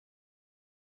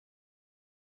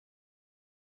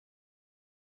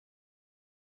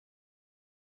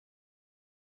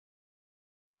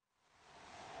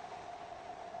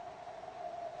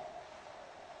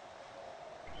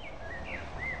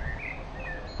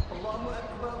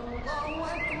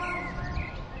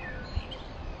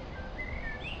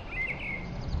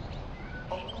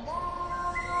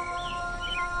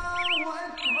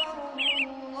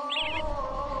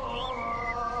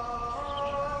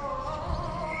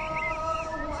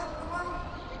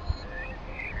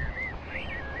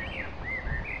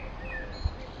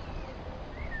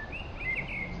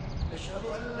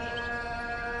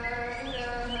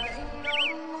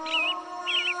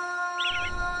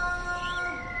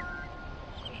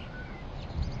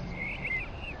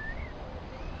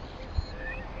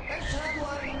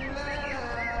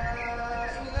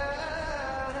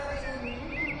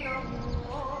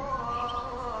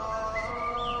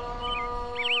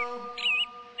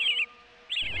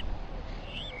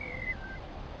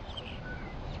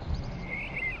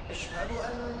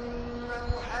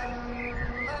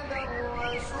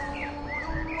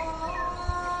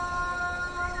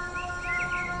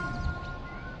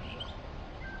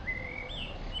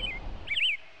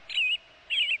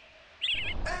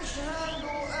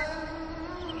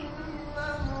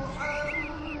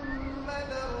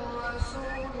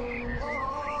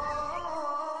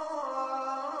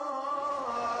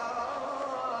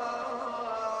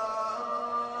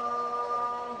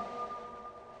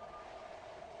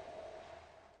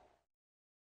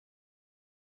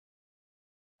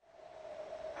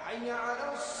حي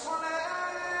على الصلاة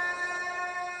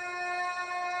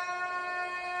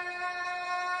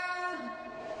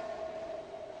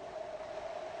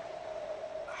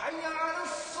حي على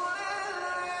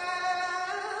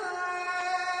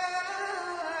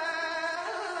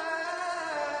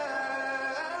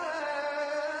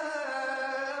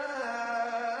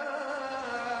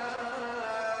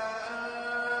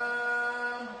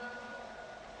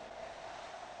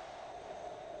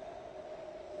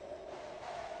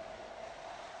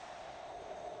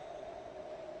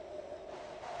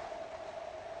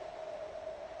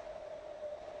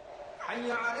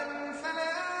حي على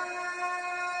الفلاح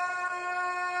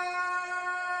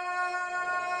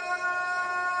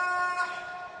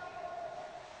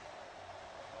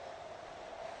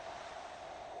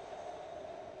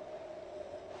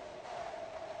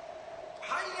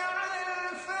حي على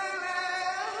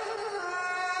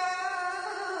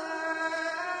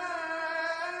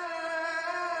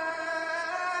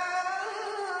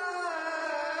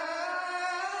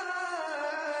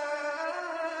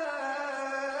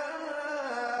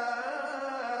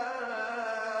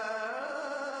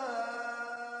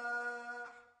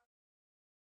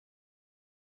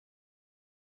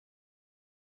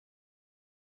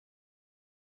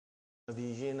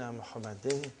نبينا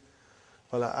محمد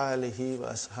وعلى آله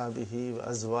وأصحابه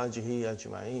وأزواجه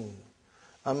أجمعين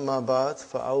أما بعد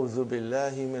فأعوذ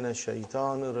بالله من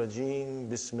الشيطان الرجيم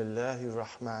بسم الله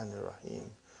الرحمن الرحيم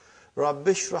رب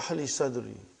اشرح لي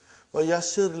صدري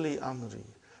ويسر لي أمري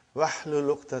واحلل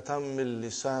عقدة من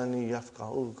لساني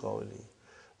يفقهوا قولي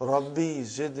ربي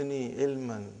زدني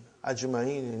علما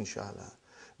أجمعين inshallah.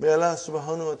 May Allah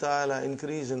subhanahu wa ta'ala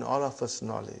increase in all of us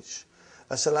knowledge.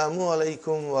 Assalamu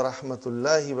alaikum wa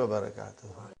rahmatullahi wa barakatuh.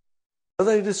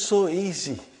 Brother, it is so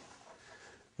easy.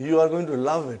 You are going to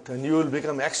love it and you will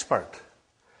become expert.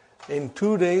 In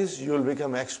 2 days, you will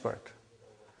become expert.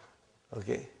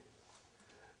 Okay?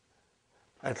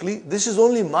 At least, this is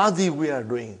only Madi we are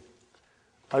doing.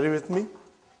 Are you with me?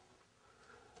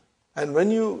 And when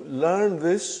you learn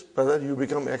this, brother, you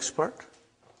become expert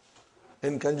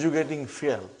in conjugating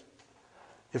fi'l.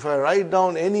 If I write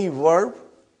down any verb,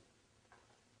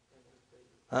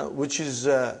 which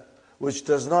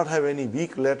does not have any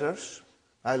weak letters.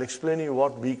 I'll explain you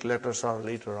what weak letters are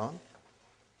later on.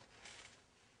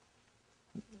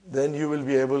 Then you will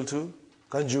be able to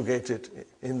conjugate it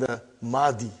in the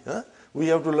Madi. We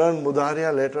have to learn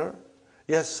Mudariya later.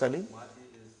 Yes, Salim? Madi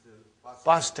is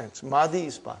past tense. Madi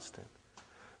is past tense.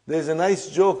 There is a nice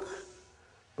joke,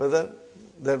 brother,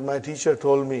 that my teacher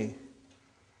told me.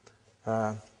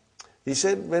 He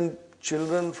said when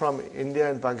children from India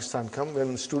and Pakistan come,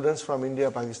 when students from India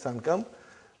and Pakistan come,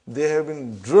 they have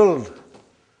been drilled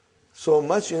so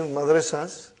much in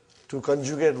madrasas to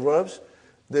conjugate verbs,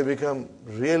 they become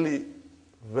really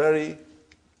very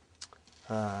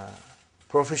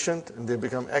proficient and they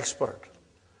become expert.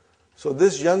 So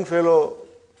this young fellow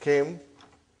came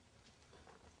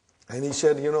and he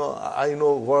said, I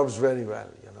know verbs very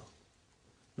well,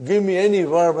 Give me any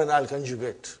verb and I'll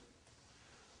conjugate.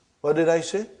 What did I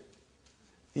say?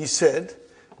 He said,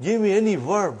 give me any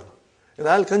verb and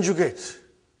I'll conjugate.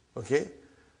 Okay?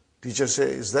 Teacher said,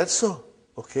 is that so?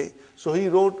 Okay. So he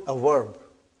wrote a verb,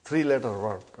 3-letter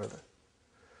verb, brother.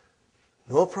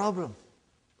 No problem.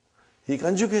 He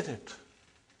conjugated.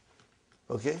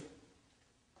 Okay?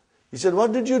 He said,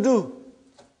 what did you do?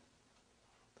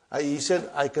 He said,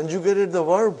 I conjugated the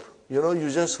verb. You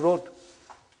just wrote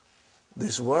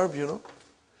this verb,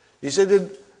 He said,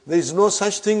 there is no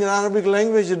such thing in Arabic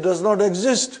language. It does not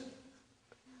exist.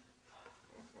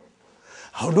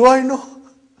 How do I know?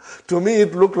 To me,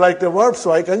 it looked like the verb,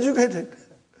 so I conjugated.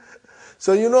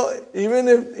 So, even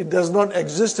if it does not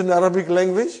exist in Arabic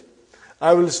language,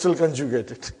 I will still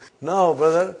conjugate it. Now,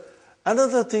 brother,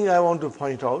 another thing I want to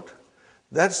point out,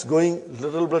 that's going a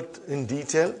little bit in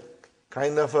detail,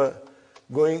 kind of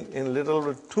going in a little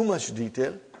bit too much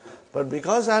detail, but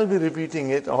because I'll be repeating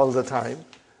it all the time,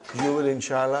 you will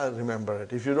inshallah remember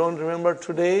it. If you don't remember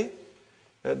today,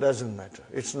 it doesn't matter.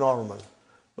 It's normal.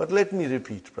 But let me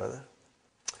repeat, brother.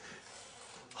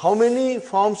 How many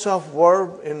forms of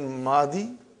verb in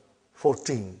Madi?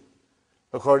 14.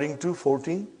 According to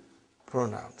 14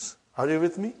 pronouns. Are you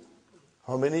with me?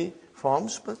 How many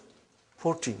forms? But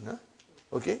 14. Huh?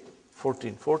 Okay?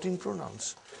 14. 14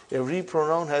 pronouns. Every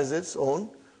pronoun has its own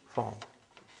form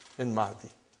in Madi.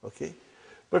 Okay?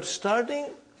 But starting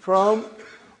from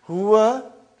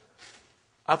huwa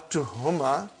up to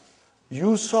huma,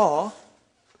 you saw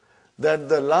that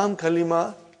the lam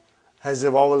kalima has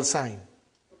a vowel sign.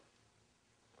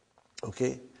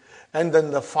 Okay? And then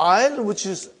the file which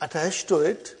is attached to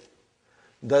it,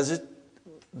 does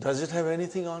it have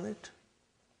anything on it?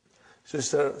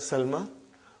 Sister Salma,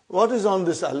 what is on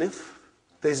this alif?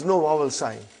 There is no vowel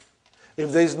sign.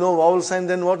 If there is no vowel sign,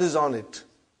 then what is on it?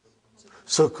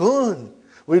 Sukoon.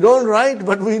 We don't write,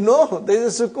 but we know there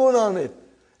is a sukoon on it.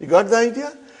 You got the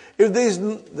idea? If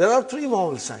there are 3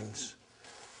 vowel signs.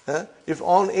 If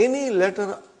on any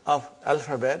letter of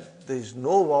alphabet there is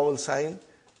no vowel sign,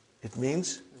 it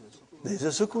means there is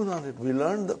a sukoon on it. We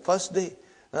learned the first day.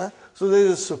 So there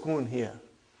is a sukoon here.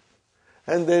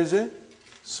 And there is a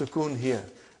sukoon here.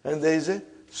 And there is a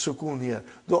sukoon here.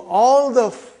 Though all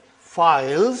the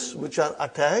files which are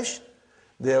attached,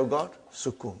 they have got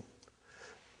sukoon.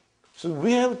 So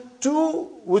we have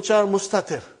 2 which are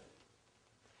mustatir.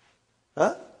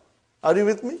 Are you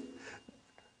with me?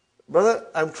 Brother,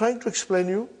 I'm trying to explain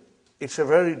you. It's a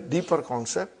very deeper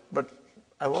concept, but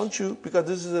I want you, because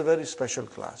this is a very special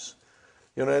class,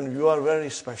 and you are very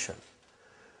special.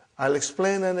 I'll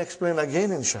explain and explain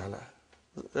again, inshallah,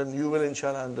 and you will,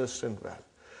 inshallah, understand well.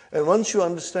 And once you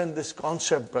understand this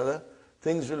concept, brother,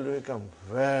 things will become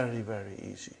very, very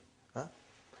easy.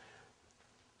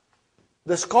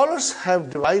 The scholars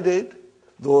have divided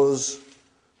those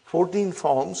 14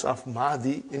 forms of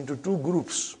Mahdi into 2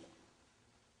 groups.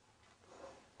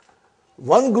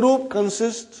 One group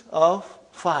consists of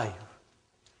 5.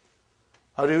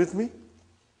 Are you with me?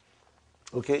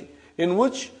 Okay. In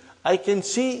which I can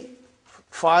see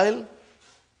file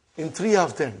in 3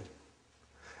 of them.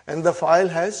 And the file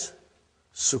has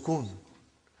sukoon.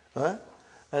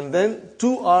 And then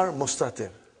 2 are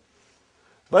mustatir.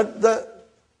 But the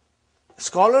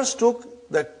scholars took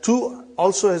that 2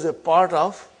 also as a part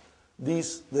of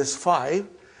this 5,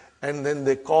 and then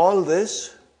they call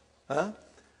this,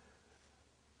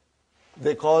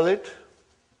 they call it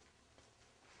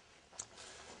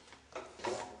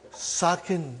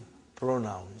sakin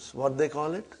pronouns. What they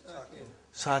call it?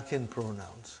 Sakin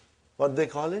pronouns. What they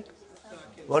call it?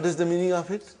 What is the meaning of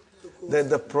it? That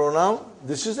the pronoun,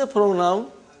 this is a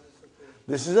pronoun,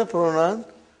 this is a pronoun,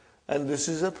 and this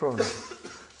is a pronoun.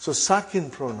 So sakin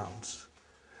pronouns.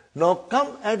 Now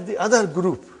come at the other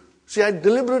group. See, I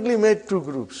deliberately made 2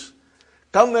 groups.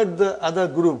 Come at the other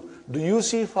group. Do you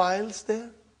see files there?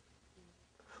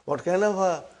 What kind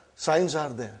of signs are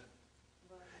there?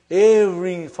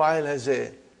 Every file has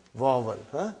a vowel.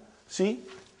 See?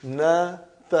 Na,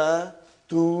 ta,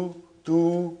 tu,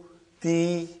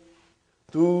 ti,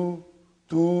 tu,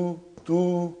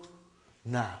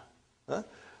 na.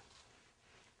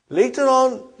 Later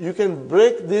on, you can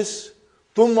break this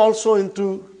tum also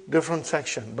into different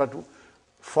sections. But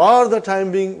for the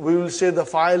time being, we will say the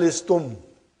file is tum.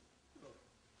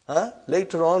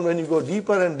 Later on, when you go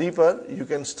deeper and deeper, you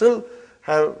can still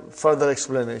have further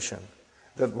explanation.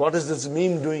 That what is this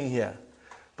meme doing here?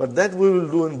 But that we will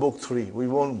do in book 3. We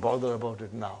won't bother about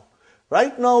it now.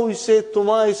 Right now we say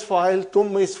tuma is file,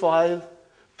 tum is file,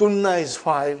 tunna is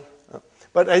file.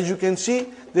 But as you can see,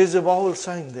 there is a vowel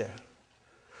sign there.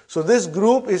 So this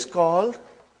group is called,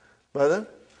 brother,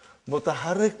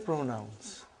 mutaharrik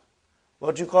pronouns.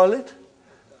 What you call it?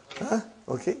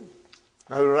 Okay.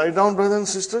 I will write down, brothers and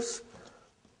sisters.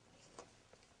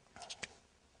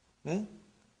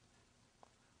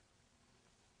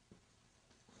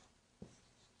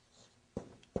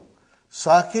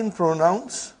 Sakin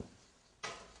pronouns.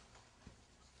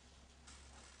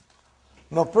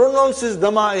 Now pronouns is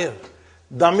dama'ir.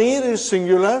 Damir is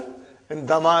singular and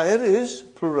damair is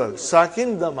plural.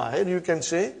 Sakin, damair, you can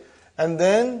say. And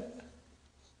then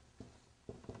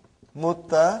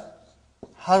mutaharrik.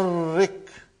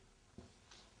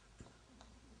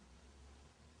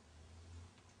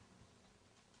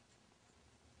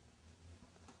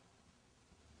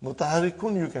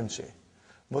 Mutaharrikun you can say.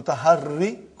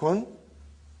 Mutaharrikun,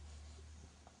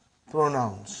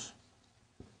 pronouns.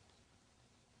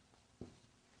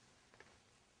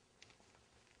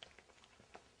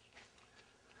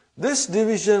 This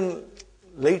division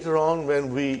later on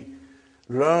when we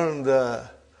learn the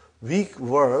weak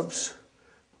verbs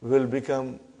will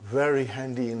become very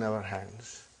handy in our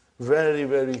hands. Very,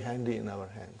 very handy in our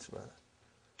hands, brother.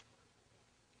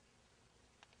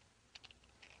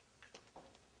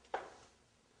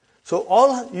 So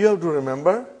all you have to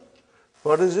remember,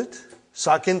 what is it?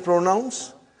 Sakin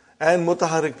pronouns and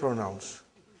mutaharrik pronouns.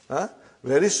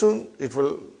 Very soon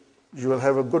you will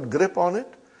have a good grip on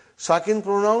it. Sakin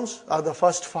pronouns are the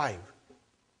first 5.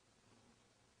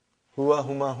 Huwa,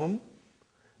 huma, hum,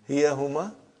 hiya,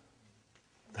 huma.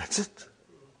 That's it.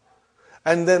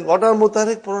 And then what are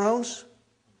mutaharrik pronouns?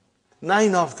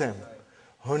 9 of them.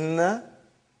 Hunna,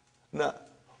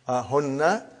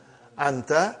 hunna,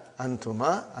 anta,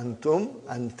 antuma, antum,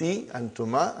 anti,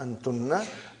 antuma, antunna,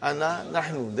 ana,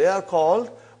 nahnu. They are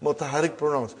called mutaharrik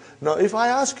pronouns. Now if I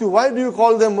ask you, why do you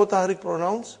call them mutaharrik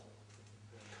pronouns?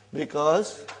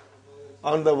 Because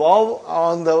on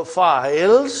the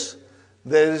files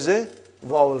there is a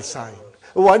vowel sign.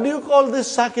 Why do you call this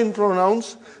sakin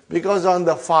pronouns? Because on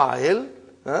the file,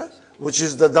 which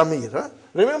is the damir,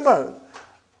 remember,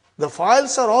 the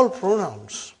files are all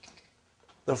pronouns.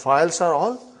 The files are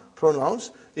all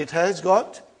pronouns. It has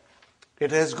got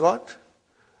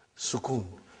sukun.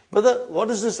 But what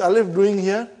is this alif doing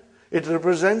here? It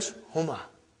represents huma.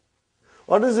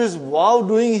 What is this waw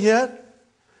doing here?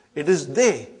 It is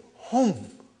they, hum.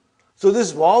 So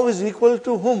this waw is equal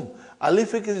to hum.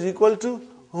 Alif is equal to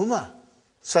huma.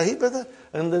 Sahi brother?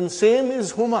 And then same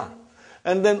is huma.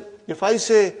 And then if I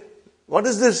say, what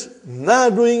is this na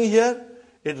doing here?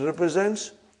 It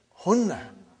represents hunna.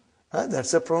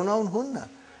 That's a pronoun hunna.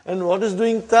 And what is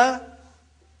doing ta?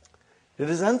 It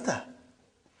is anta.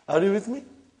 Are you with me?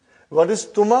 What is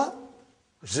tuma?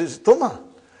 It is tuma.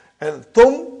 And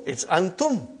tum, it's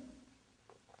antum.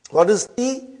 What is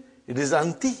ti? It is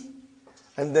anti.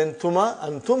 And then tuma,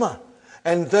 antuma.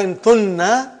 And then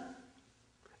tunna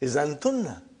is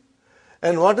antunna.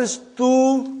 And what is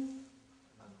tu?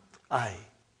 I,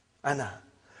 ana.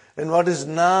 And what is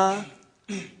na?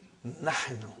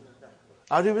 Nahnu.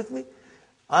 Are you with me?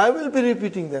 I will be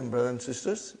repeating them, brothers and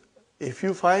sisters. If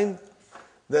you find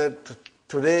that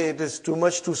today it is too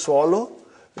much to swallow,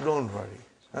 don't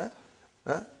worry.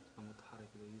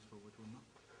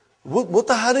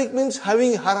 Mutaharrik means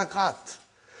having harakat.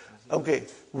 Okay.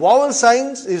 Vowel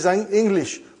signs is in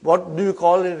English. What do you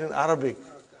call it in Arabic?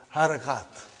 Harakat.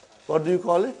 What do you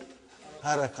call it?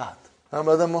 Harakat.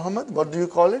 Brother Muhammad, what do you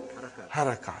call it?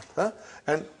 Harakat.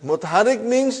 And mutaharrik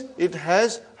means it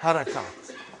has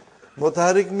harakat.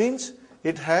 Mutaharrik means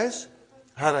it has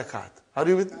harakat. Are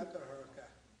you with me?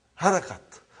 Harakat.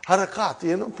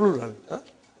 Harakat, plural.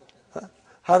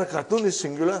 Harakatun is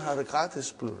singular, harakat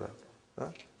is plural.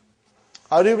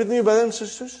 Are you with me, brothers and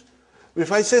sisters?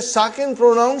 If I say sakin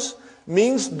pronouns,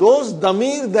 means those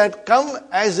damir that come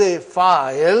as a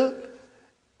file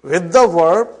with the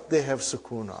verb, they have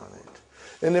sukun on it.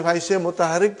 And if I say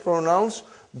mutaharrik pronouns,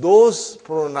 those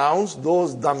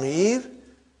damir,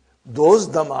 those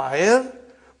damair,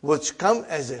 which come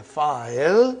as a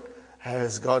file,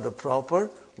 has got a proper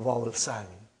vowel sign.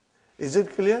 Is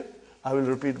it clear? I will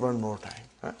repeat one more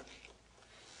time.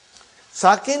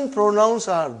 Sakin pronouns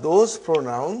are those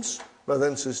pronouns, brothers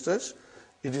and sisters.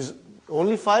 It is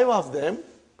only 5 of them.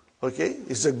 Okay,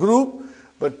 it's a group,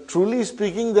 but truly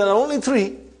speaking, there are only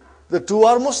 3. The 2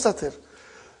 are mustatir.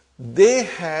 They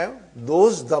have,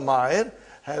 those damair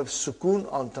have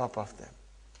sukun on top of them.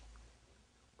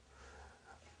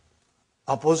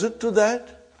 Opposite to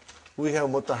that, we have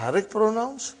mutaharrik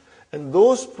pronouns, and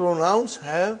those pronouns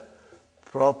have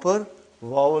proper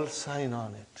vowel sign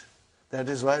on it. That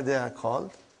is why they are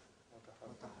called.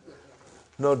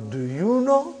 Now, do you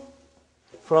know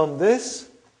from this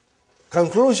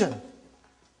conclusion,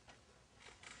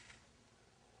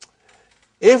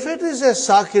 if it is a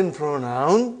sakin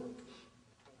pronoun,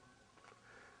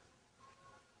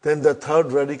 then the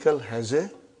third radical has a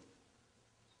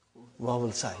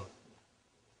vowel sign.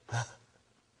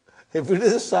 If it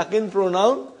is a sakin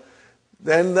pronoun,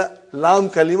 then the lam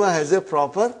kalima has a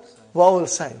proper vowel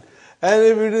sign. And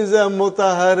if it is a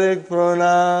mutaharrik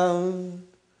pronoun,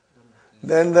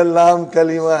 then the lam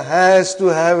kalima has to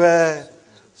have a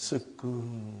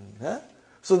sukoon. Huh?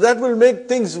 So that will make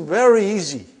things very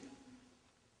easy.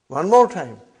 One more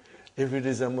time. If it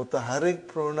is a mutaharrik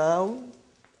pronoun,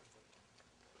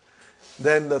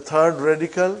 then the third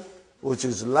radical, which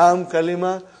is lam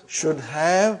kalima, should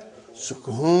have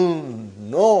sukoon.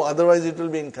 No, otherwise it will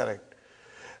be incorrect.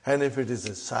 And if it is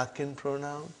a sakin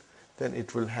pronoun, then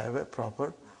it will have a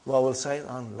proper vowel sign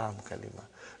on lam kalima.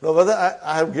 Now, whether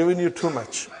I have given you too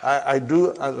much, I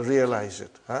do realize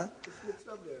it. Huh? It's mixed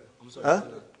up there. I'm sorry. Huh?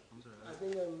 I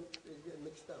think it's getting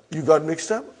mixed up. You got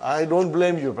mixed up? I don't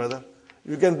blame you, brother.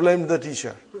 You can blame the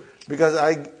teacher because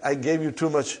I gave you too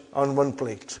much on one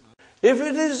plate. If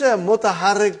it is a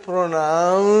mutaharrik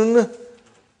pronoun,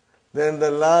 then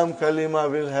the lam kalima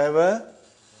will have a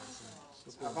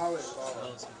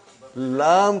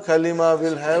lam kalima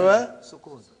will have a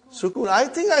sukoon. I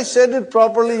think I said it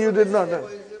properly. You did not. Still,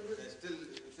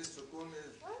 if it's sukoon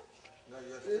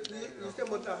You say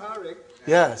mutaharrik.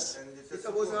 Yes. It's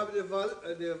supposed to have the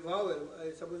vowel.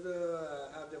 It's supposed to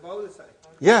have the vowel sign.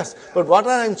 Yes. But what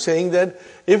I am saying that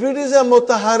if it is a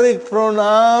mutaharrik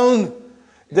pronoun,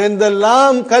 then the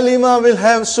lam kalima will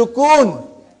have sukoon.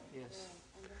 Yes.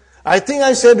 I think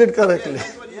I said it correctly.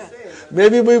 That's what you're saying.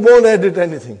 Maybe we won't edit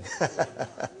anything.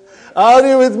 Are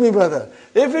you with me, brother?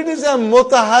 If it is a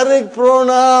mutaharrik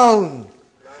pronoun,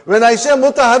 when I say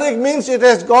mutaharrik means it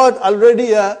has got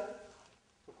already a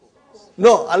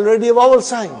vowel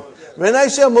sign. When I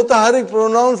say mutaharrik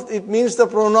pronoun, it means the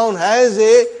pronoun has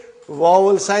a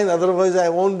vowel sign, otherwise I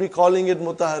won't be calling it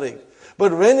mutaharrik.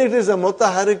 But when it is a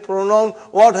mutaharrik pronoun,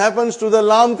 what happens to the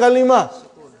lam kalima?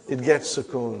 It gets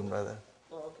sukoon, brother.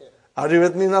 Okay. Are you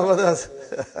with me now, brothers?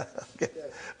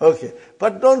 Okay.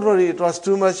 But don't worry, it was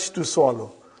too much to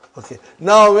swallow. Okay.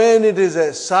 Now when it is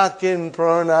a sakin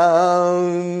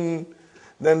pronoun,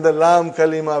 then the lam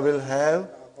kalima will have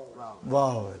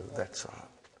vowel. That's all.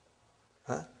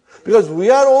 Huh? Because we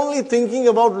are only thinking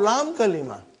about lam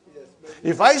kalima.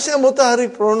 If I say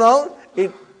mutaharrik pronoun,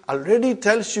 it already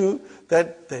tells you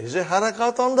that there is a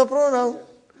harakat on the pronoun.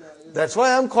 That's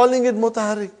why I'm calling it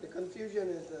mutaharrik. The confusion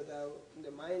is that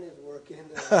the mind is working.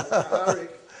 Mutaharrik.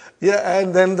 Yeah,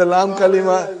 and then the lam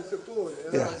kalima.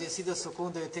 Yeah. Because you see the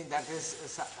sukoon, do you think that is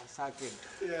sakin?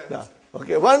 Yeah.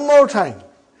 Okay, one more time.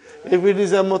 If it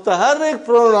is a mutaharrik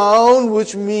pronoun,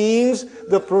 which means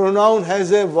the pronoun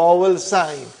has a vowel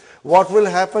sign, what will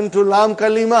happen to lam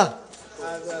kalima?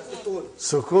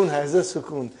 Sukoon has a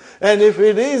sukoon. And if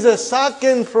it is a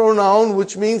sakin pronoun,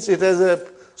 which means it has a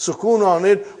sukoon on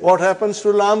it, what happens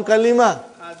to lam kalima?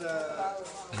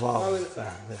 Vowel.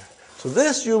 So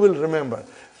this you will remember.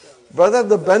 Brother,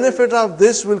 the benefit of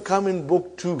this will come in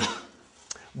book 2.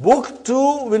 Book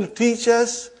 2 will teach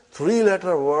us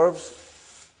 3-letter verbs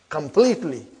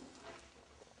completely,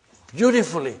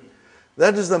 beautifully.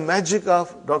 That is the magic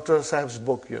of Dr. Sahib's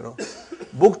book, you know.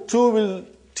 Book 2 will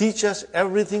teach us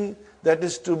everything that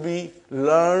is to be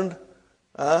learned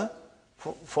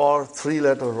for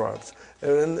 3-letter verbs.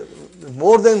 And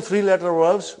more than 3-letter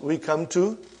verbs, we come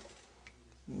to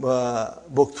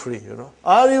book 3, you know.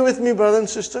 Are you with me, brothers and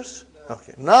sisters?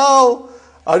 Okay. Now,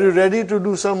 are you ready to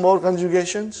do some more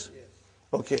conjugations? Yes.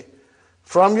 Okay.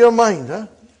 From your mind,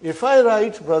 if I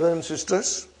write, brothers and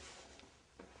sisters,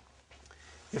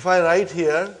 if I write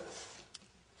here,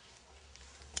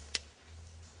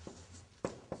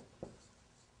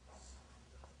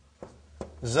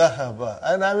 Zahaba,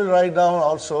 and I will write down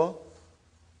also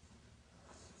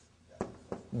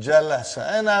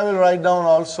Jalasa, and I will write down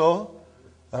also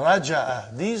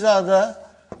Raja'a. These are the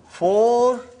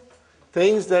 4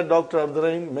 things that Dr. Abdur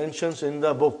Rahim mentions in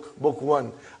the book, book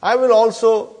 1. I will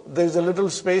also, there is a little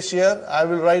space here, I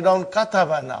will write down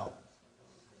Kataba now.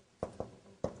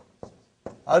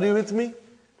 Are you with me?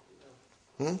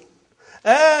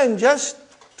 And just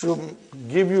to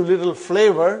give you little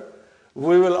flavor,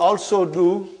 we will also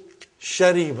do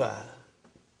Shariba.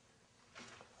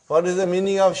 What is the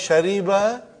meaning of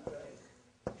Shariba?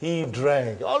 He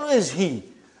drank. Always he.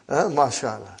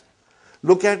 MashaAllah.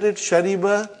 Look at it,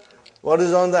 Shariba. What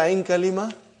is on the Ain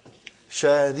Kalima?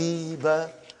 Shariba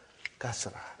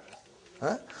Kasra.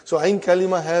 So Ain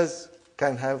Kalima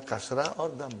can have Kasra or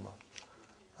Dhamma.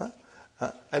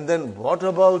 And then what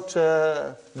about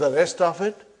the rest of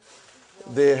it?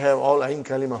 They have all Ain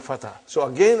Kalima Fatah. So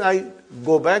again I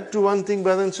go back to one thing,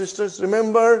 brothers and sisters.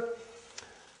 Remember,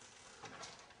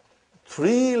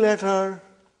 3-letter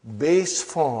base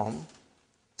form,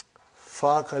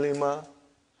 Fa Kalima,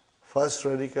 first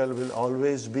radical will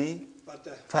always be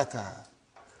Fatah.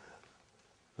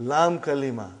 Lam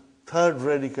Kalima, third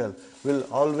radical will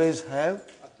always have,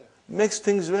 makes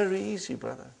things very easy,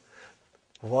 brother.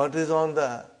 What is on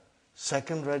the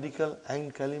second radical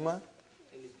and kalima?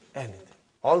 Anything.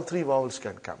 All three vowels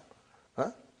can come.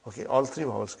 Huh? Okay, all three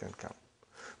vowels can come.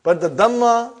 But the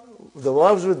dhamma, the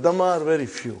verbs with dhamma are very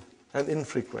few and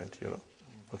infrequent,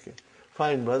 Okay,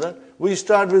 fine, brother. We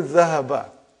start with zahaba.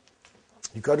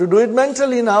 You got to do it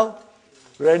mentally now.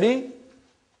 Ready?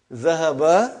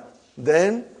 Zahaba,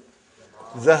 then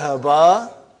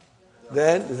zahaba,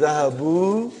 then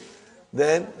zahabu,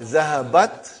 then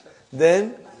zahabat,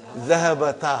 then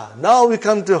zahabata. Now we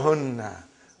come to hunna.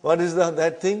 What is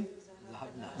that thing?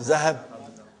 Zahab.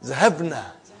 Zahabna.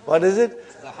 What is it?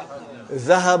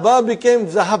 Zahaba became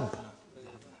zahab.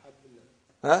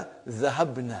 Huh?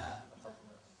 Zahabna.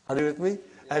 Are you with me?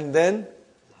 And then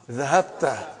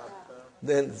zahabta.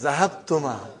 Then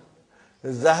zahabtuma.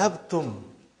 Zahabtum.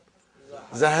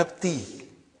 Zahabti.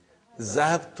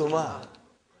 Zahabtuma.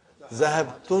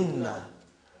 Zahabtunna.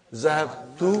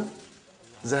 Zahabtu.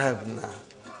 Zahabna.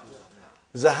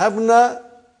 Zahabna,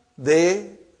 they,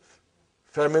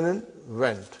 feminine,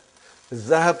 went.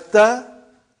 Zahabta,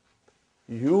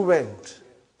 you went.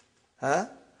 Huh?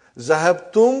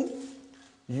 Zahabtum,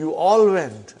 you all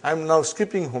went. I'm now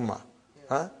skipping Huma.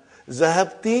 Huh?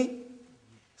 Zahabti,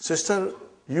 sister,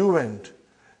 you went.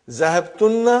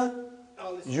 Zahabtunna,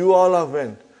 you all have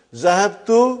went.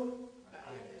 Zahabtu,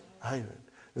 I went.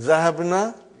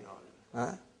 Zahabna,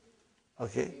 huh?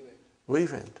 Okay, we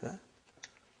went. Huh?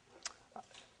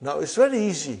 Now it's very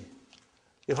easy.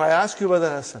 If I ask you, Brother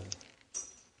Hassan,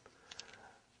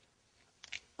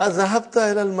 أذهبت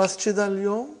إلى المسجد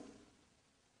اليوم؟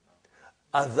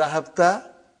 أذهبت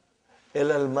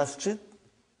إلى المسجد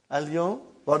اليوم?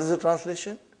 What is the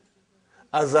translation?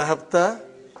 أذهبت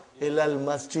إلى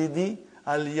المسجد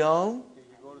اليوم?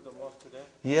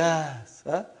 Yes.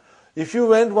 Huh? If you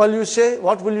went, what will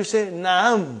you say?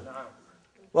 نعم.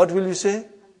 What will you say?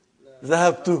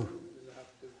 ذهبت.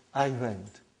 I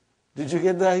went. Did you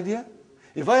get the idea?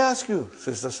 If I ask you,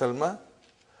 Sister Salma,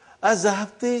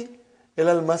 أذهبت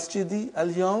إلى المسجد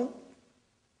اليوم؟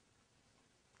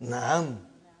 نعم.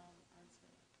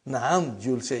 نعم.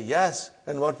 You'll say yes.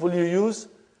 And what will you use?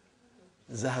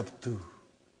 ذهبت.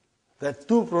 That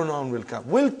tu pronoun will come.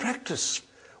 We'll practice.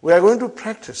 We are going to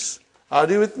practice. Are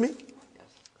you with me? Yes.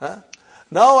 Huh?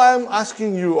 Now I am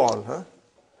asking you all. Huh?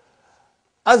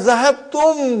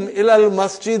 أذهبتم إلى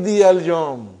المسجد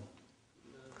اليوم?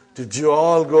 Did you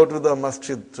all go to the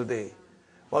masjid today?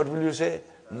 What will you say?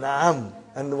 Naam.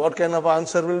 And what kind of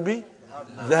answer will be?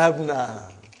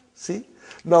 Zahabna. See?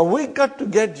 Now we got to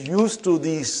get used to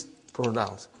these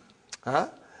pronouns. Huh?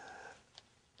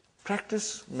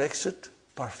 Practice makes it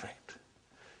perfect.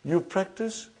 You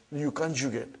practice, you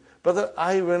conjugate. Brother,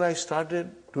 when I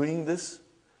started doing this,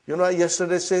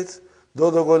 yesterday said,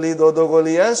 dodo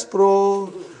goli, yes,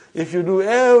 pro. If you do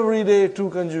every day 2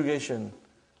 conjugation,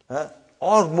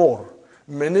 or more,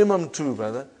 minimum 2,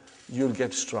 brother, you'll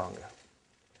get stronger.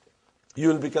 You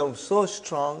will become so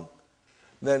strong,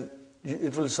 then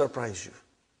it will surprise you.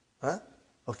 Huh?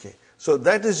 Okay, so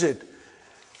that is it.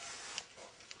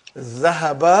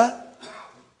 Zahaba,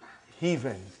 he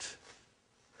went.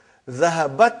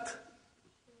 Zahabat,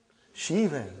 she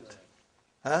went.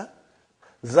 Huh?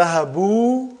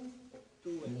 Zahabu,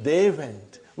 they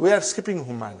went. We are skipping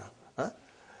Humana. Huh?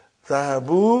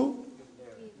 Zahabu,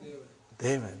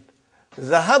 they went.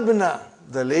 Zahabna,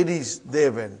 the ladies, they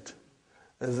went.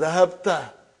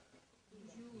 Zahabta,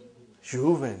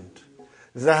 you went.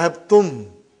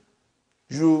 Zahabtum,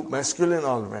 you masculine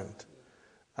all went.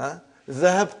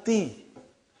 Zahabti,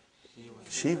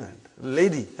 she went.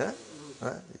 Lady,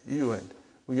 you went.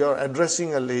 You are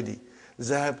addressing a lady.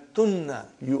 Zahabtunna,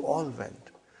 you all went.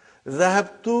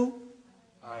 Zahabtu,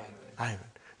 I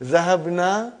went.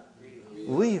 Zahabna,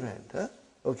 we went.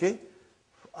 Okay?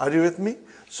 Are you with me?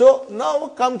 So now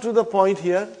come to the point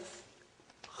here.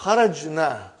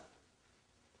 Kharajna.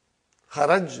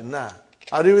 Kharajna.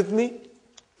 Are you with me?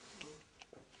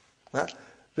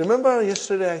 Remember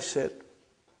yesterday I said,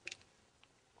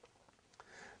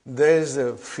 there is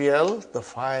a fi'l, the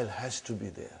file has to be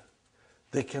there.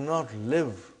 They cannot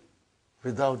live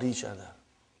without each other.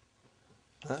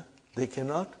 They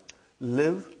cannot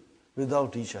live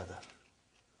without each other.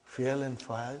 Fi'l and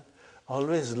file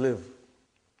always live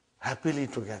happily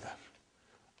together.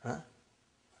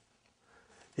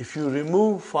 If you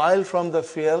remove file from the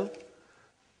fi'l,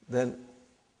 then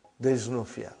there is no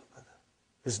fi'l.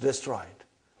 It's destroyed.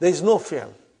 There is no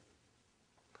fi'l.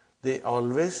 They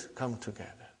always come together.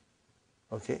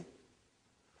 Okay?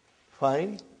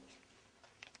 Fine.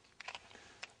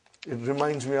 It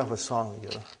reminds me of a song,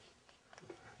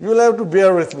 You will have to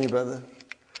bear with me, brother.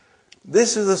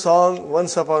 This is a song,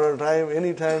 once upon a time,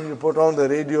 anytime you put on the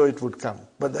radio, it would come.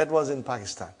 But that was in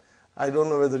Pakistan. I don't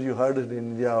know whether you heard it in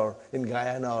India or in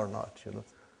Guyana or not, you know.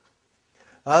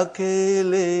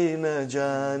 Akele na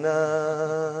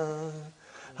jana,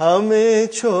 hame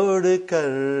chhod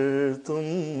kar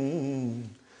tum,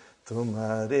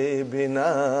 tumhare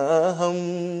bina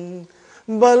hum,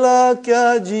 bala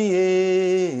kya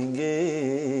jiyenge.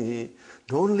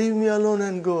 Don't leave me alone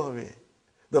and go away.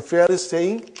 The fare is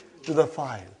saying to the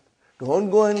file, don't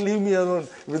go and leave me alone.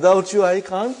 Without you, I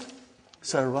can't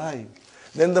survive.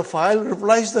 Then the file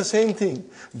replies the same thing.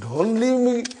 Don't leave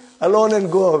me alone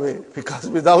and go away, because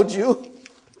without you,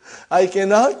 I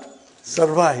cannot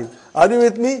survive. Are you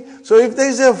with me? So if there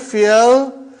is a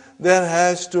fi'l, there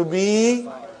has to be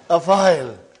a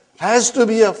file. Has to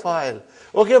be a file.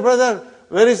 Okay, brother,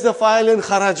 where is the file in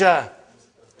kharaja?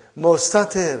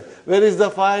 Mustatir. Where is the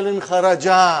file in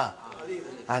kharaja?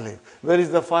 Alif. Where is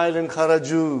the file in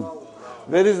kharaju?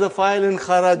 Where is the file in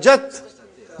kharajat?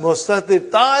 Mustatir.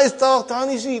 Ta is ta,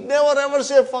 tanisi. Never ever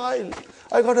say file.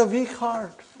 I got a weak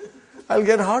heart. I'll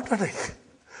get heart attack.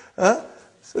 Huh?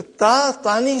 So ta,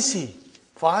 tanisi.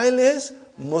 File is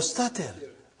mustatir.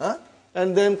 Huh?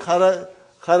 And then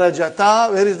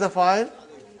kharajata. Where is the file?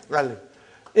 Alif.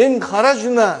 In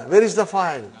kharajna, where is the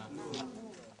file?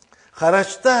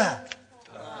 Kharajta.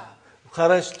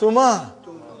 Kharajtuma.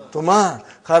 Tuma.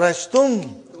 Kharajtum.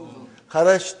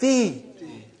 Kharajti.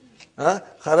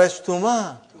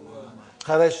 Kharajtuma.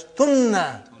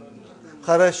 Kharajtunna.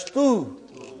 Kharajtu.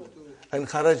 And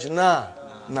kharajna.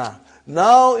 Na.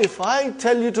 Now, if I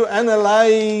tell you to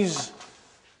analyze,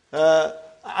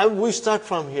 we start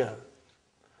from here.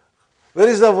 Where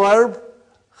is the verb?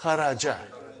 Kharaja.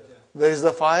 Where is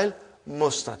the file?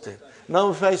 Mustatir.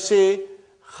 Now, if I say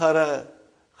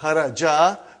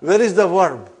kharaja, where is the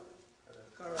verb?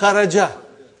 Kharaja.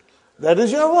 That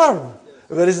is your verb.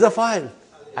 Where is the file?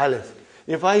 Alif.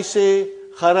 If I say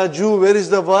kharaju, where is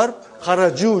the verb?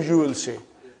 Kharaju, you will say.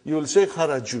 You will say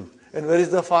kharaju. And where is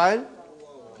the file?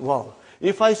 Wow.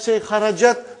 If I say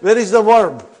kharajat, where is the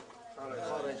verb?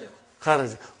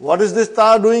 Kharajat. What is this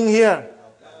ta doing here?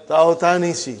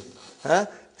 Ta'utanisi.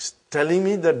 Telling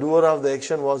me the doer of the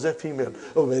action was a female.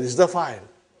 Oh, where is the file?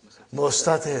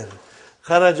 Mustatir.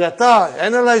 Kharajata.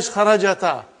 Analyze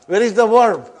kharajata. Where is the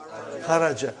verb?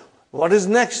 Kharaja. What is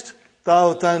next?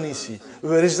 Ta'utanisi.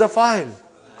 Where is the file?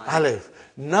 Alif.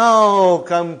 Now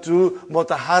come to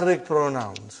mutaharrik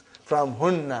pronouns from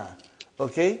hunna.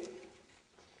 Okay?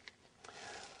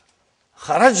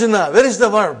 Kharajna. Where is the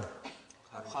verb?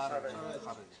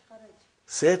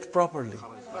 Say it properly.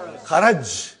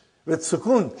 Kharaj. With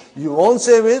sukun. You won't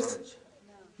say with.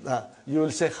 You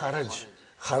will say kharaj.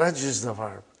 Kharaj is the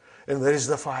verb. And where is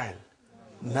the file?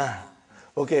 Na.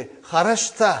 Okay.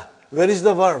 Kharajta. Where is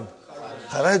the verb?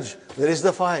 Kharaj. Where is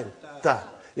the file? Ta.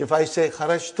 If I say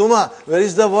kharajtuma, where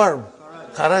is the verb?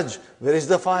 Kharaj. Where is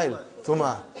the file?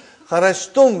 Tuma.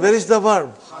 Kharajtum. Where is the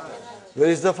verb? Where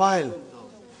is the file?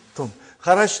 Tum.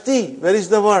 Kharajti. Where is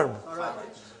the verb?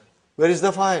 Where is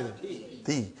the file?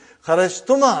 Ti.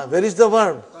 Kharajtuma. Where is the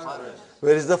verb?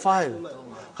 Where is the file?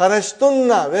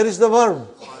 Kharajtunna. Where is the verb?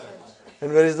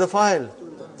 And where is the file?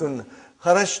 Tunna.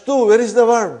 Kharajtu. Where is the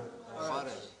verb?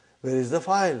 Where is the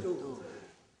file?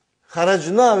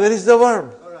 Kharajna. Where is the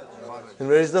verb? And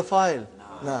where is the file?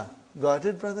 Na. Got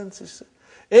it, brother and sister?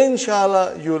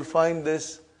 Inshallah, you will find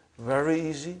this very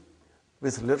easy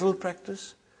with little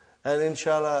practice. And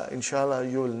inshallah,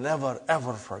 you will never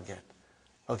ever forget.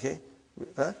 Okay?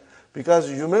 Because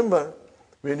you remember,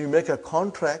 when you make a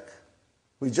contract,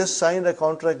 we just signed a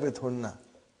contract with Hunna.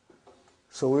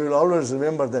 So we will always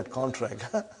remember that contract.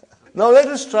 Now let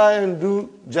us try and do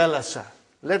jalasa.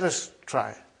 Let us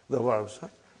try the verbs.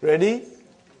 Ready?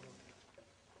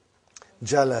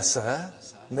 Jalasa.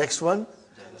 Next one.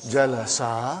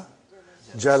 Jalasa.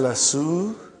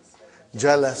 Jalasu.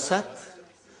 Jalasat.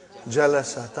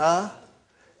 Jalasata.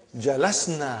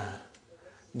 Jalasna.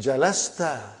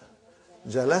 Jalasta.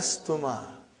 Jalastuma.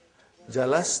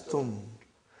 Jalastum.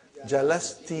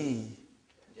 Jalasti.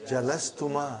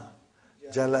 Jalastuma.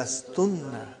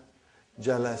 Jalastunna.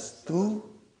 Jalastu.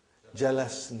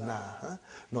 Jalasna.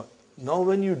 Now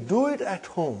when you do it at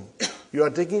home, you are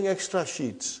taking extra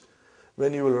sheets.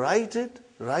 When you will write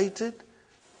it,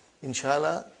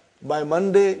 inshallah, by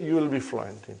Monday you will be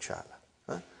fluent, inshallah.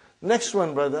 Next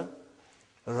one, brother.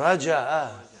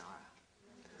 Raja'a.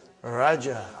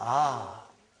 Raja'a.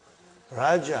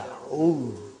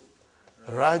 Raja'u.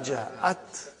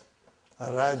 Raja'at.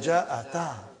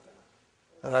 Raja'ata.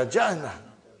 Raja'na.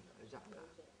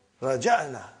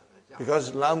 Raja'na.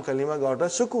 Because lam kalima got a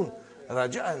sukun.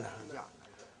 Raja'na.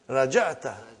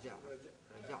 Raja'ata.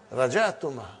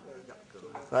 raja'tuma,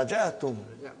 raja'tum,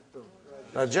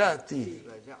 raja'ti,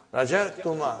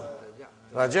 raja'tuma,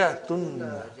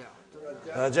 raja'tunna,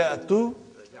 raja'tu,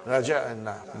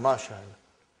 raja'na. MashaAllah.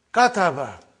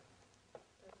 Kataba,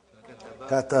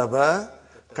 kataba,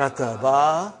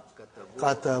 kataba,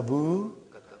 katabu,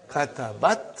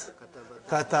 katabat,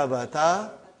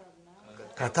 katabata,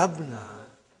 katabna,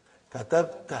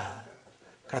 katabta,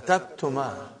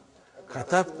 katabtuma,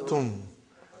 katabtum,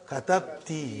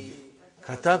 katabti,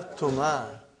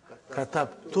 katabtuma,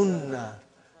 katabtunna,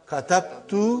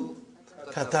 katabtu,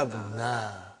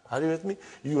 katabna. Are you with me?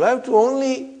 You have to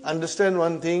only understand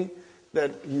one thing,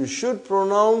 that you should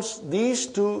pronounce these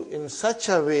two in such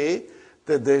a way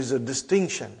that there is a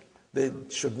distinction. They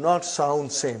should not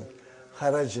sound same.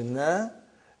 Kharajna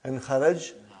and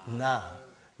kharajna.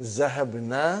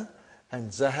 Zahabna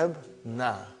and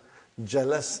zahabna.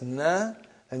 Jalasna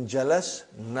and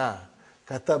jalasna.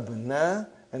 Katabna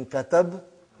and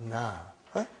katabna.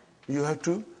 You have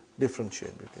to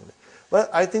differentiate between them. But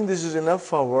I think this is enough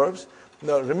for verbs.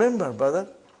 Now remember, brother,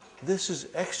 this is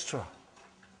extra.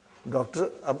 Dr.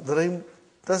 Abdur Rahim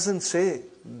doesn't say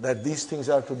that these things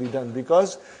are to be done,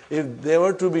 because if they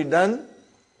were to be done,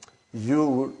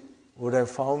 you would have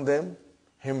found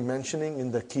him mentioning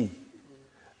in the key.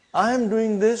 I am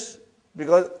doing this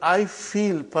because I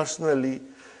feel personally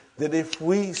that if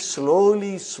we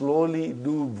slowly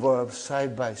do verbs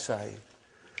side by side,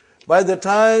 by the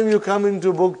time you come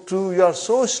into book 2, you are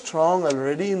so strong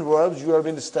already in verbs, you have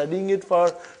been studying it for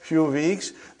a few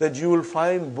weeks, that you will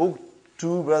find book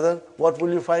 2, brother. What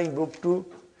will you find book 2?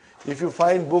 If you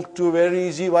find book 2 very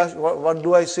easy, what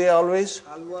do I say always?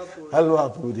 Halwa puri. Halwa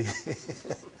puri.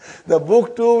 The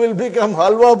book 2 will become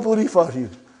halwa puri for you.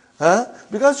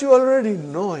 Because you already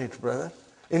know it, brother.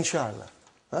 Inshallah.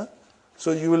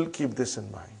 So you will keep this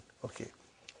in mind. Okay.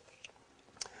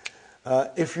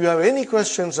 If you have any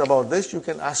questions about this, you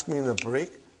can ask me in the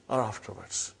break or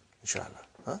afterwards.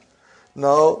 Inshallah.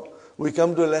 Now we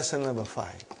come to lesson number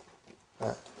 5.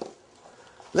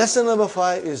 Lesson number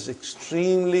 5 is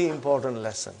extremely important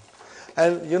lesson.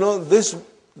 And you know, this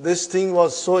thing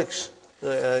was so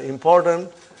important.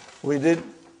 We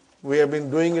have been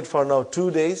doing it for now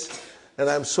 2 days, and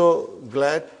I'm so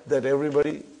glad that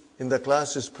everybody in the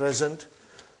class is present,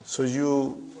 so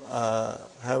you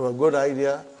have a good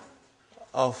idea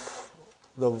of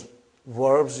the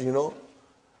verbs, you know,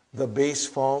 the base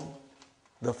form,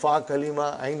 the fa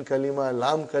kalima, ain kalima,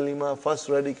 lam kalima, first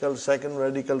radical, second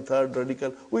radical, third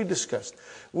radical. We discussed.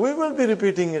 We will be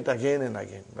repeating it again and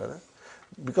again, brother,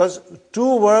 because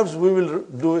 2 verbs we will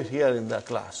do it here in the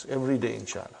class every day,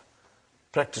 inshallah.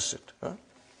 Practice it.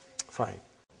 Fine.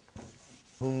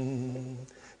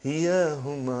 Hiya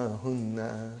huma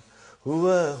hunna,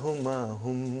 huwa huma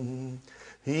hum,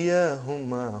 hiya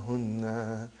huma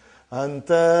hunna,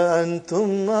 anta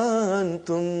antum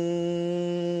antum,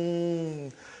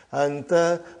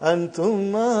 anta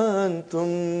antum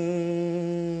antum,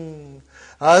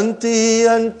 anti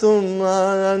antum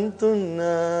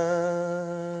antunna,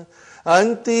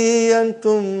 anti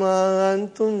antum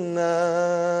antunna,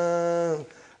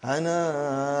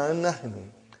 ana nahnu,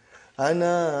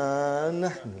 ana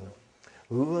nahnu,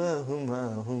 huwa huma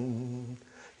hum,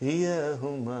 hiya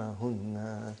huma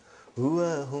hunna,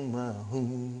 huwa huma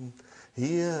hum,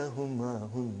 hiya huma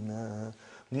hunna.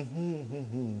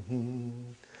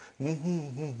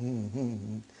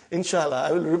 Inshallah,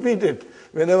 I will repeat it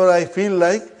whenever I feel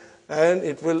like, and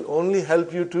it will only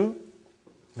help you to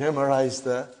memorize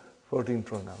the 14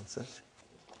 pronouns.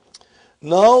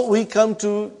 Now we come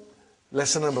to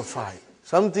lesson number 5.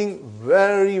 Something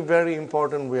very, very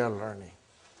important we are learning.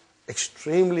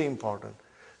 Extremely important.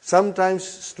 Sometimes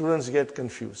students get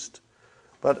confused.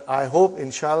 But I hope,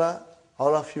 inshallah,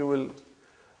 all of you will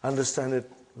understand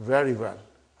it very well.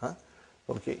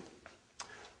 Okay.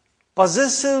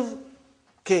 Possessive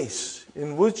case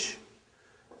in which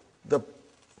the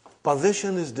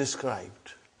possession is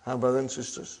described. Brothers and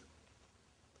sisters?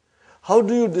 How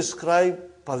do you describe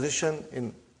possession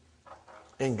in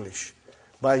English?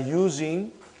 By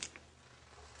using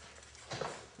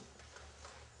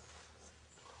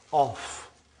of.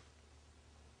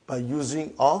 By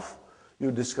using of,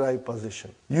 you describe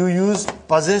possession. You use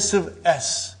possessive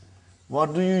S.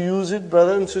 What do you use it,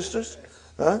 brothers and sisters?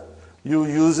 You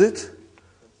use it.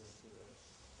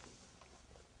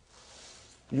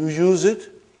 You use it.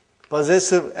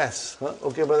 Possessive S.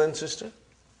 Okay, brother and sister?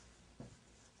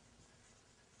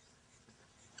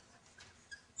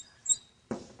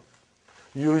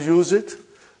 You use it.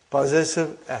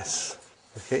 Possessive S.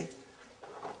 Okay?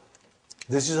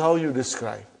 This is how you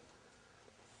describe.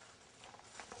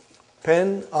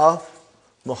 Pen of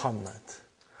Muhammad.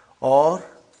 or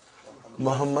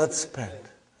Muhammad's pen.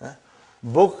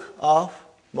 Book of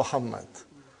Muhammad,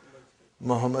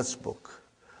 Muhammad's book.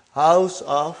 House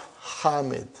of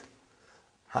Hamid,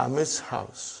 Hamid's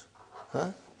house.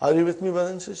 Are you with me,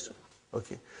 brother and sister?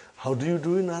 Okay. How do you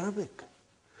do in Arabic?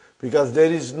 Because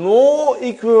there is no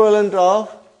equivalent of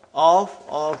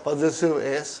or possessive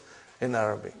s in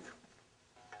Arabic.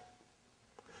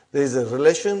 There is a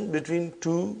relation between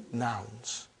two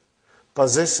nouns.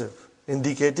 Possessive,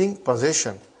 indicating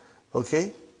possession.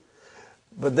 Okay?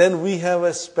 But then we have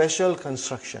a special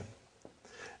construction.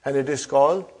 And it is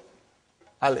called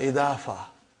al-idafa.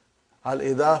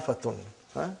 Al-idafatun.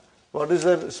 What is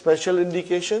that special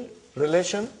indication?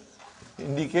 Relation?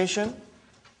 Indication?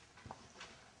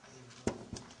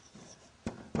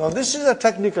 Now this is a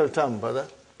technical term, brother.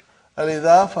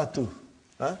 Al-idafatu.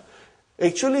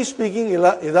 Actually speaking,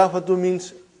 idafatu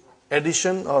means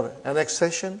addition or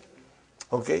annexation.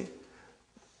 Okay?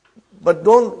 But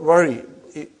don't worry.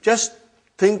 Just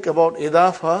think about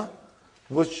idafa,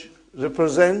 which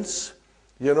represents,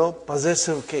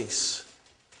 possessive case.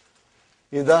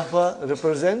 Idafa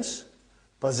represents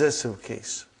possessive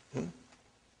case.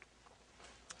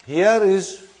 Here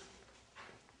is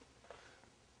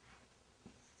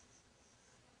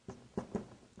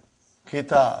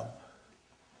kitab.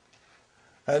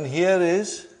 And here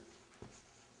is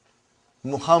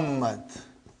Muhammad.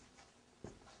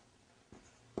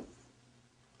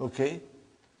 Okay?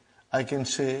 I can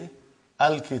say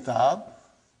Al-Kitab,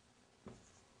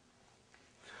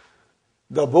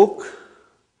 the book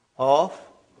of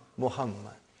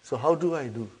Muhammad. So how do I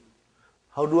do?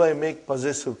 How do I make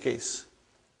possessive case?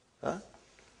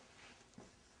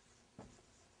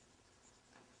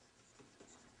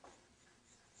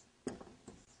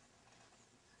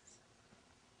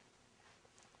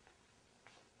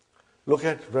 Look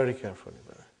at very carefully,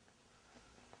 brother.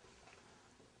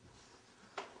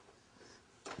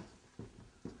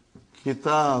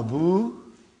 Kitabu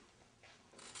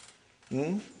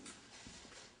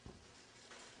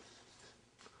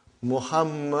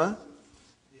Muhammadin.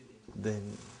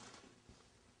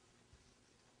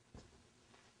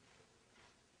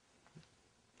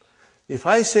 If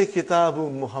I say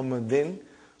Kitabu Muhammadin,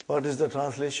 what is the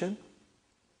translation?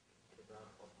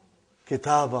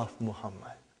 Kitab of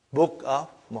Muhammad. Book of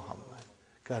Muhammad.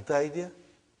 Got the idea?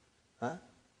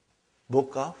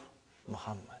 Book of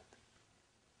Muhammad.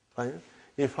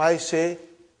 If I say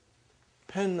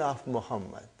pen of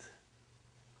Muhammad,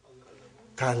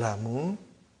 Kalamu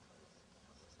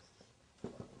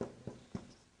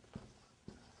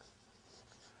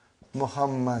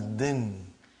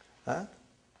Muhammadin.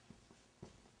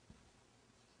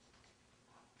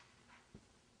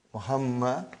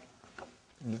 Muhammad.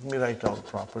 Let me write out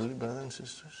properly, brothers and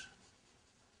sisters.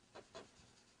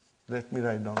 Let me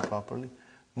write down properly.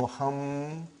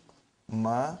 Muhammadin.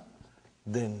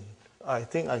 I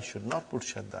think I should not put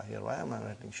Shadda here. Why am I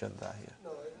writing Shadda here?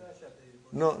 No, it's not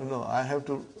Shadda. No, I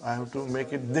have to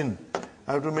make it din.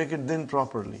 I have to make it din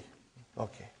properly.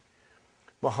 Okay.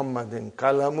 Muhammadin.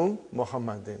 Kalamu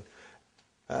Muhammadin.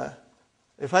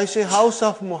 If I say house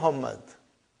of Muhammad,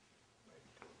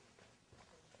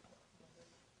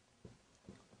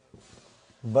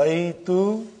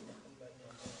 Baitu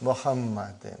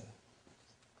Muhammadin.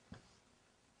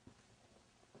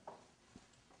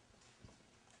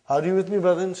 Are you with me,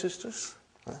 brothers and sisters?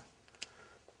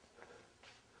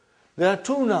 There are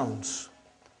two nouns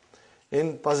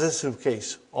in possessive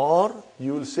case, or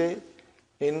you will say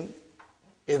in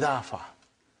idafa.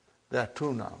 There are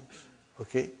two nouns.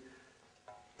 Okay?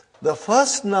 The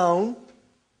first noun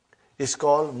is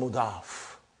called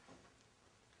mudaf.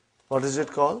 What is it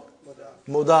called?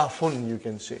 Mudafun, you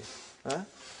can say.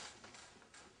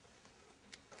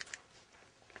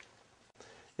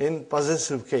 In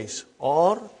possessive case,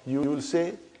 or you will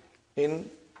say in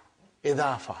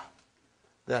idafa.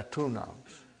 There are two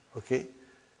nouns. Okay?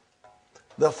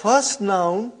 The first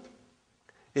noun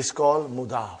is called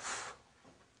mudaf.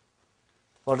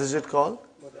 What is it called?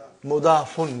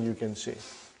 Mudafun, you can say.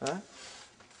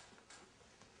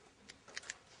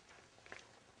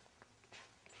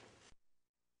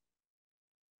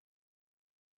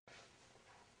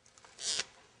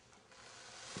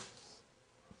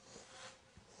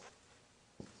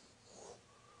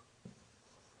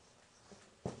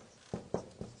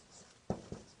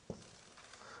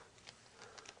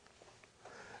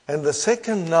 And the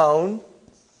second noun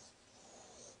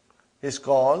is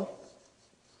called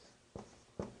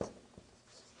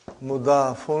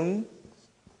mudafun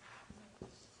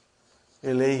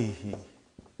ilayhi.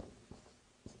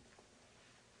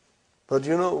 But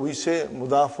we say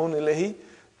mudafun ilayhi.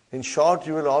 In short,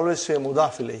 you will always say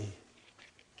mudaf ilayhi.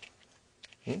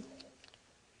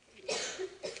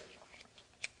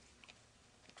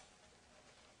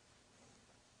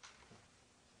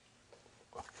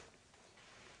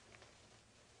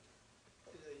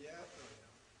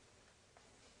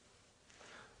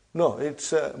 No,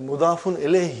 it's mudafun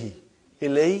ilayhi.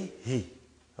 Ilayhi.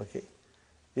 Okay?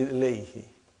 Ilayhi.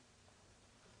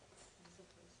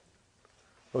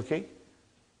 Okay?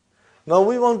 Now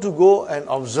we want to go and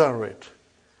observe it.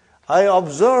 I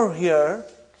observe here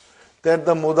that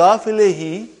the mudaf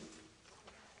ilayhi,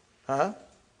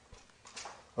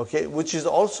 okay, which is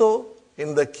also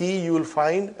in the key you will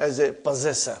find as a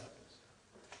possessor.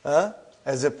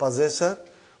 As a possessor.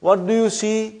 What do you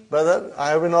see, brother? I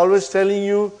have been always telling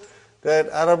you that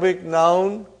Arabic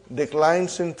noun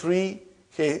declines in three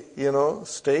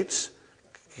states,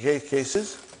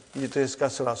 cases. It is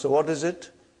kasra. So what is it?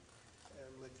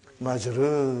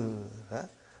 Majroor.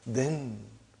 Then.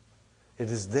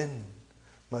 It is then.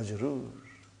 Majroor.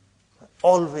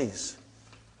 Always.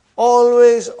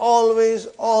 Always, always,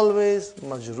 always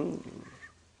majroor.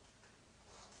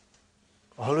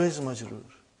 Always majroor.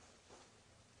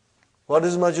 What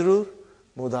is majroor?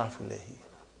 Mudaf ilayhi.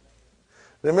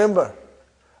 Remember,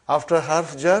 after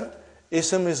harf jar,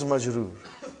 ism is majroor.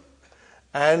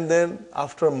 And then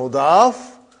after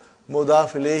mudaf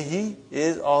ilayhi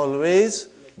is always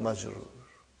majroor.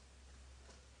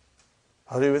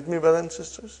 Are you with me, brothers and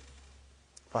sisters?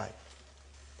 Fine.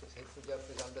 This harf jar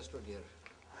is understood here.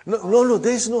 No,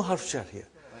 there is no harf jar here.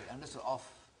 Right, understood, off.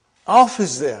 Off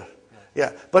is there.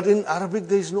 Yeah, but in Arabic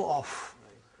there is no off.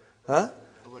 But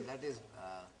that is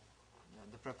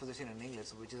the preposition in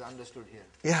English, which is understood here.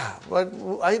 Yeah, but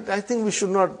I think we should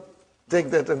not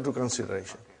take that into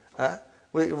consideration.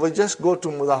 We just go to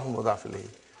mudaf ilayhi.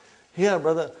 Here,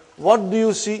 brother, what do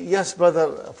you see? Yes, brother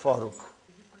Farooq.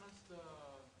 Could you pronounce the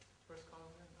first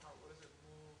column again?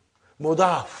 What is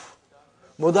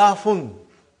it? Mudafun.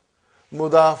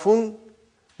 Mudafun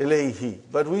ilayhi.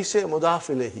 But we say mudaf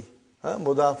ilayhi.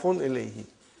 Mudafun ilayhi.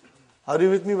 Are you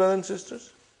with me, brothers and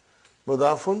sisters?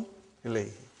 Mudafun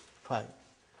ilayhi. Fine.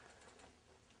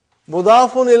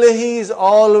 Mudafun ilayhi is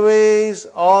always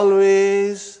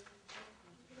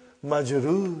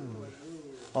majroor.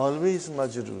 Always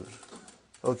majroor.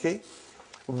 Okay?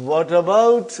 What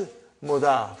about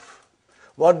mudaf?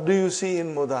 What do you see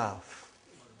in mudaf?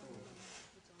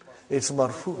 It's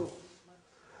marfu.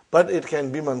 But it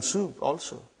can be mansoob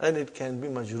also. And it can be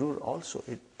majroor also.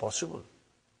 It's possible.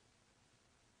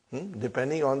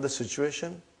 Depending on the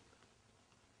situation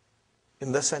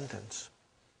in the sentence.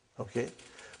 Okay?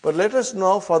 But let us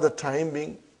now, for the time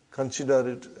being, consider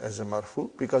it as a marfu,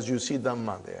 because you see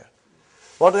dhamma there.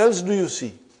 What else do you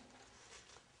see?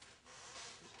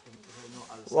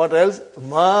 What else?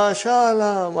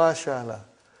 Mashallah.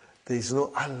 There is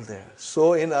no al there.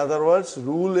 So in other words,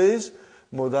 rule is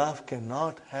mudaf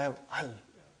cannot have al.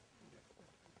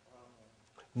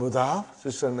 Mudaf,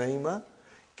 Sister Naima,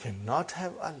 cannot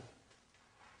have al.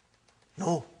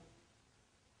 No.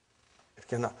 It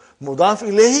cannot. Mudaf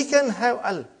ilayhi can have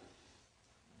al.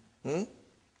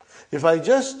 If I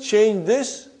just change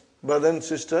this, brother and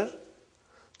sister,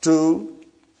 to,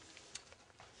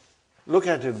 look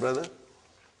at it, brother.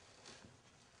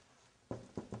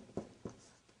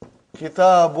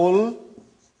 Kitabul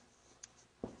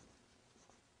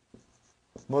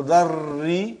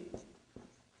Mudarri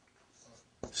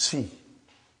Si.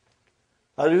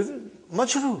 Are you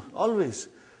majroor always?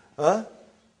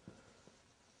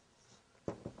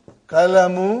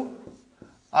 Kalamu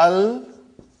al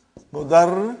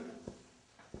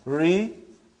Mudarri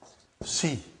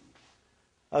Si.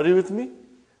 Are you with me?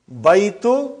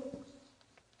 Baitu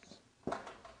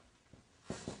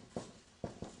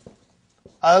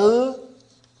al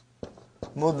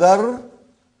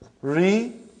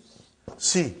Mudarri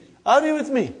Si. Are you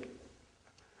with me?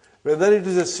 Whether it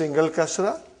is a single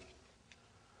kasra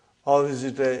or is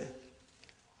it a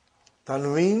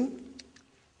tanween,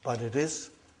 but it is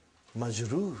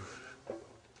majroor.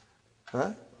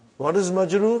 What is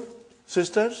majroor,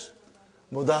 sisters?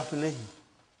 Mudaf ilayhi.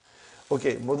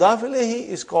 Okay, mudaf ilayhi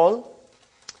is called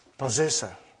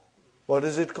possessor. What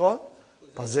is it called?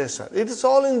 Possessor. It is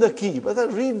all in the key. But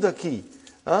read the key.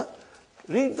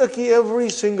 Read the key every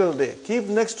single day. Keep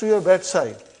next to your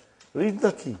bedside. Read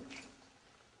the key.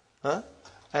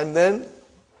 And then,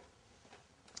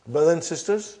 brothers and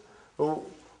sisters,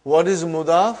 what is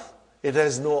mudaf? It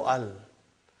has no al.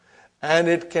 And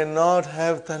it cannot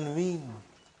have tanween.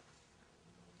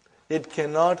 It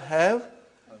cannot have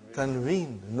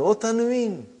tanween. No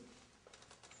tanween.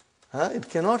 It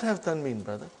cannot have tanween,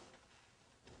 brother.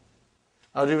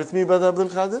 Are you with me, brother Abdul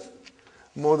Qadir?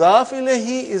 Mudaf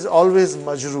ilayhi is always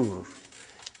majroor.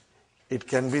 It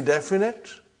can be definite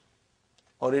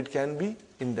or it can be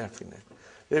indefinite.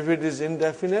 If it is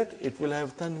indefinite, it will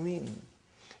have tanween.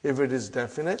 If it is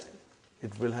definite,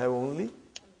 it will have only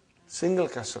single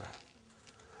kasra.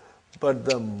 But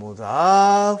the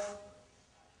mudaf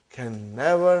can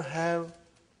never have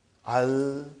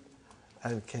al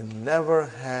and can never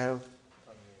have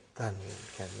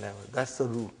tanween. Can never. That's the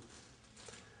rule.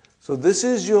 So this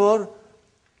is your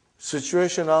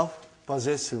situation of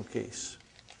possessive case.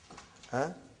 Huh?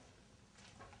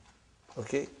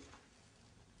 Okay.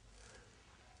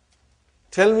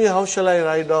 Tell me, how shall I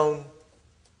write down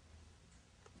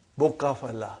Book of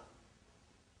Allah?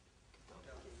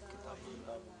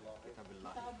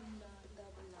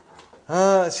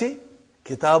 See?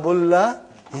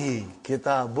 Kitabullahi.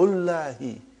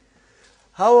 Kitabullahi.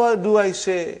 How do I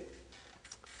say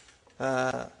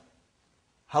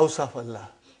House of Allah?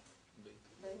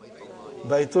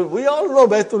 Baitul. We all know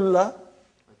Baitullah.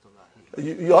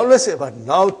 You always say, but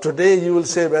now today you will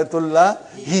say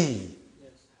Baitullahi.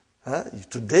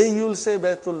 Today you will say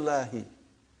Baitullahi.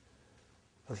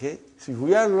 Okay? See,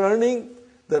 we are learning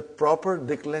the proper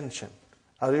declension.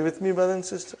 Are you with me, brothers and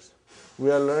sisters?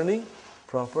 We are learning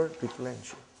proper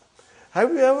declension. Have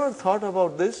you ever thought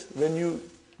about this?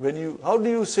 How do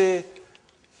you say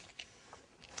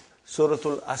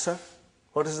Suratul Asr?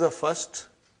 What is the first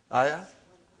ayah?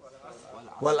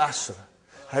 Wal Asr.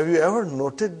 Have you ever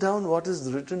noted down what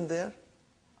is written there?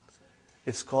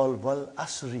 It's called Wal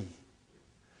Asri.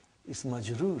 It's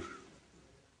majroor.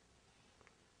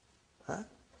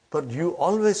 But you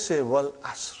always say Wal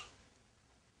Asr.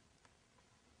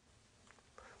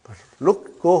 But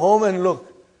look, go home and look.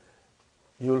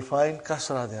 You will find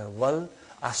kasra there. Wal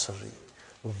Asri.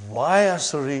 Why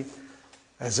Asri?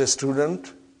 As a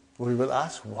student, we will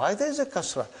ask, why there is a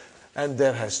kasra? And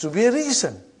there has to be a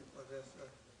reason.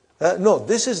 No,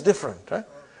 this is different. Right?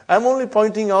 I'm only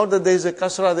pointing out that there is a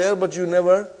kasra there, but you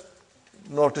never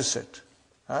notice it.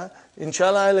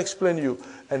 Inshallah, I'll explain you.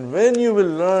 And when you will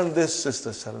learn this,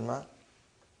 Sister Salma,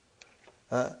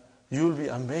 you will be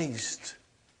amazed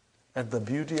at the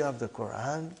beauty of the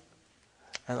Qur'an,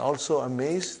 and also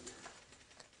amazed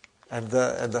at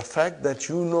the fact that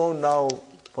you know now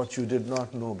what you did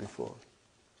not know before.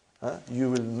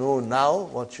 You will know now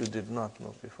what you did not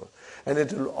know before. And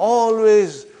it will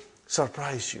always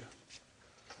surprise you.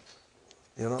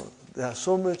 You know, there are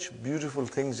so much beautiful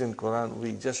things in Quran,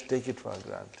 we just take it for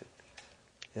granted.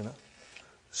 You know.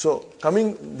 So,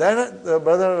 coming there,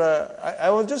 brother, I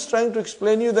was just trying to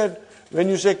explain you that when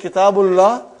you say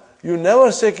Kitabullah, you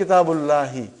never say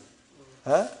Kitabullahi.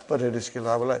 But it is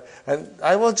Kitabullah. And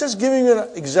I was just giving you an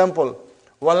example.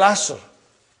 Wal Asr.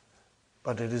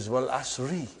 But it is Wal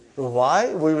Asri.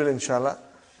 Why? We will inshallah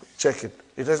check it.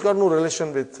 It has got no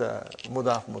relation with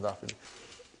Mudaf.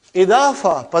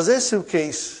 Idafa, possessive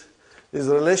case, is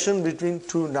the relation between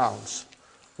two nouns,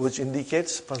 which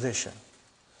indicates possession.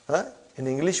 In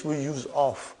English we use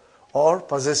of or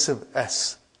possessive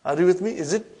s. Are you with me?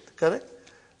 Is it correct?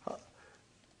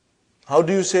 How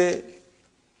do you say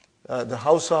the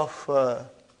house of,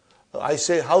 I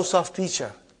say house of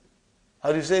teacher.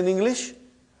 How do you say in English?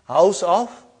 House of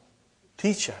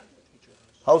teacher.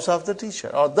 House of the teacher.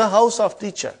 Or the house of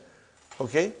teacher.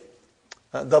 Okay?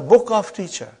 The book of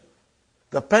teacher.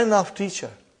 The pen of teacher.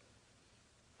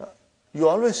 You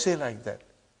always say like that.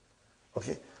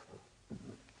 Okay?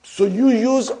 So you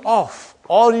use of.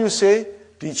 Or you say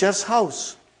teacher's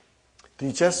house.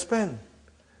 Teacher's pen.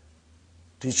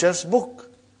 Teacher's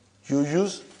book. You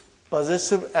use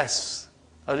possessive s.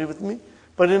 Are you with me?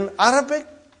 But in Arabic,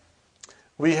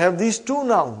 we have these two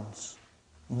nouns.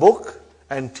 Book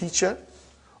and teacher,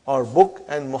 or book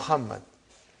and Muhammad.